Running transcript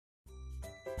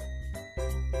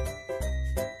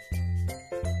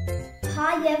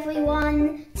Hi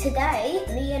everyone! Today,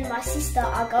 me and my sister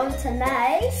are going to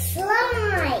make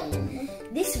slime!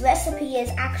 This recipe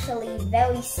is actually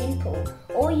very simple.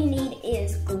 All you need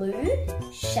is glue,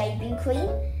 shaving cream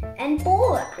and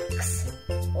borax.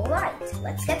 Alright,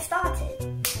 let's get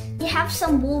started. We have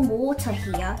some warm water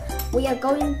here. We are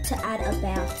going to add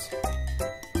about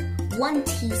 1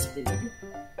 teaspoon.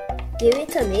 Give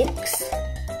it a mix.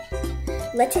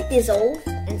 Let it dissolve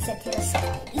and set it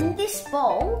aside. In this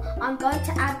bowl, I'm going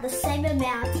to add the same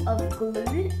amount of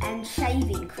glue and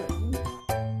shaving cream.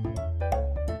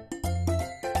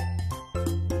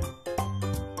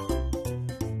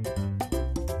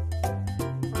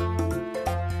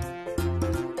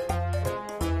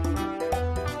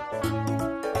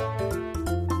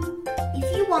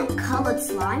 If you want coloured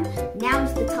slime, now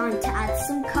is the time to add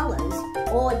some colours,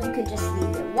 or you could just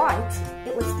leave it white,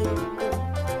 it will still be good.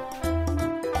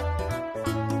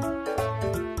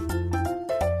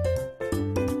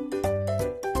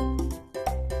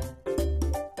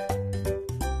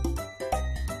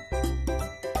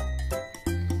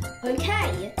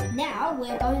 Okay, now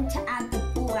we're going to add the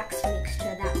borax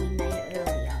mixture that we made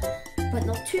earlier, but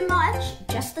not too much,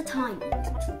 just a tiny.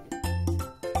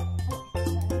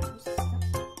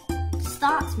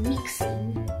 Start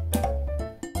mixing.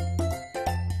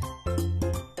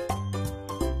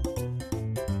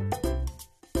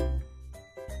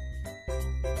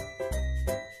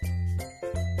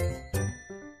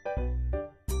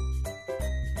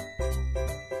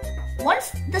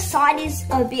 Once the side is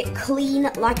a bit clean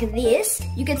like this,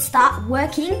 you can start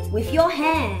working with your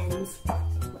hands.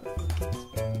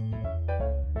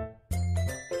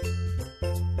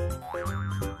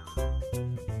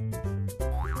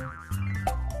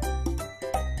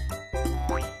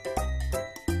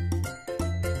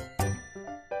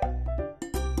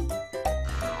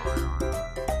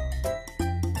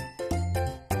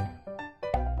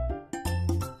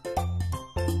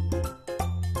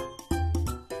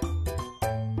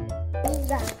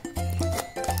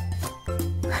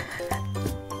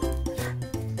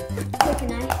 Take a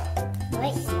knife.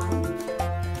 Wait.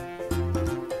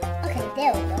 Okay,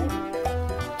 there we go.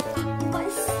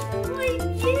 What's like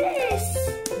this,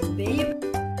 babe?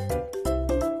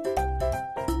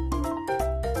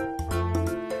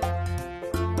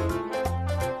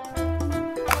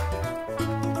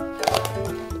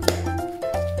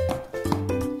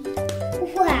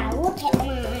 Wow, look at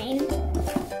mine.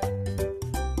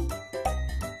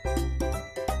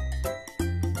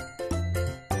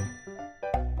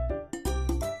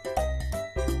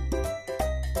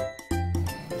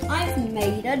 I've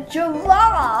made a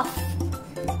giraffe!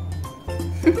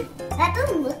 That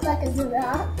doesn't look like a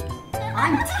giraffe.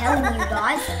 I'm telling you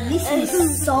guys, this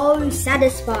is so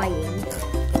satisfying.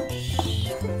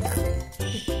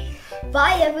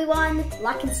 Bye everyone,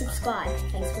 like and subscribe.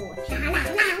 Thanks for watching.